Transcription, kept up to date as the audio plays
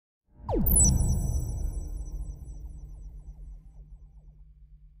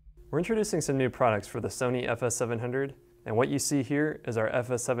We're introducing some new products for the Sony FS700, and what you see here is our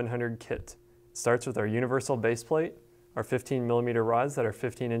FS700 kit. It starts with our universal base plate, our 15mm rods that are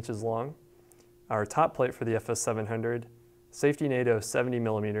 15 inches long, our top plate for the FS700, safety NATO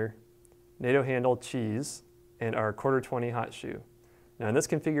 70mm, NATO handle cheese, and our 1/4-20 hot shoe. Now in this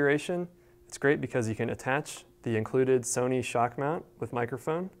configuration, it's great because you can attach the included Sony shock mount with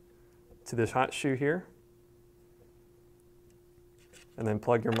microphone to this hot shoe here, and then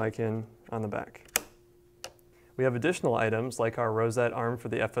plug your mic in on the back. We have additional items like our rosette arm for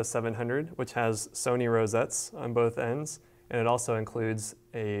the FS700, which has Sony rosettes on both ends, and it also includes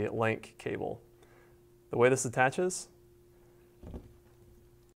a link cable. The way this attaches,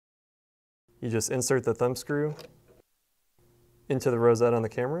 you just insert the thumb screw into the rosette on the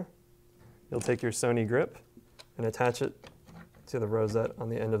camera. You'll take your Sony grip and attach it to the rosette on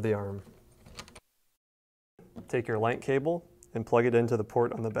the end of the arm. Take your link cable and plug it into the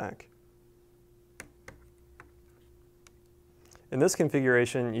port on the back. In this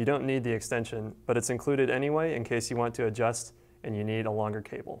configuration, you don't need the extension, but it's included anyway in case you want to adjust and you need a longer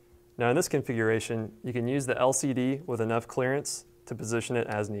cable. Now in this configuration, you can use the LCD with enough clearance to position it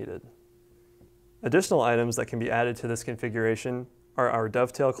as needed. Additional items that can be added to this configuration are our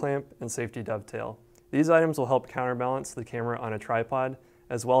dovetail clamp and safety dovetail. These items will help counterbalance the camera on a tripod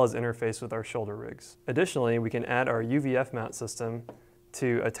as well as interface with our shoulder rigs. Additionally, we can add our UVF mount system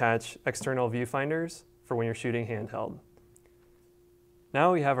to attach external viewfinders for when you're shooting handheld.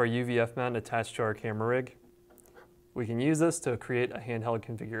 Now we have our UVF mount attached to our camera rig. We can use this to create a handheld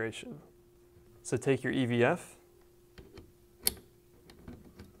configuration. So take your EVF,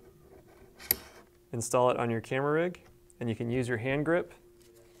 install it on your camera rig, and you can use your hand grip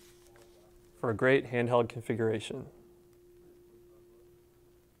for a great handheld configuration.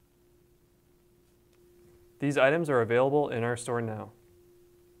 These items are available in our store now.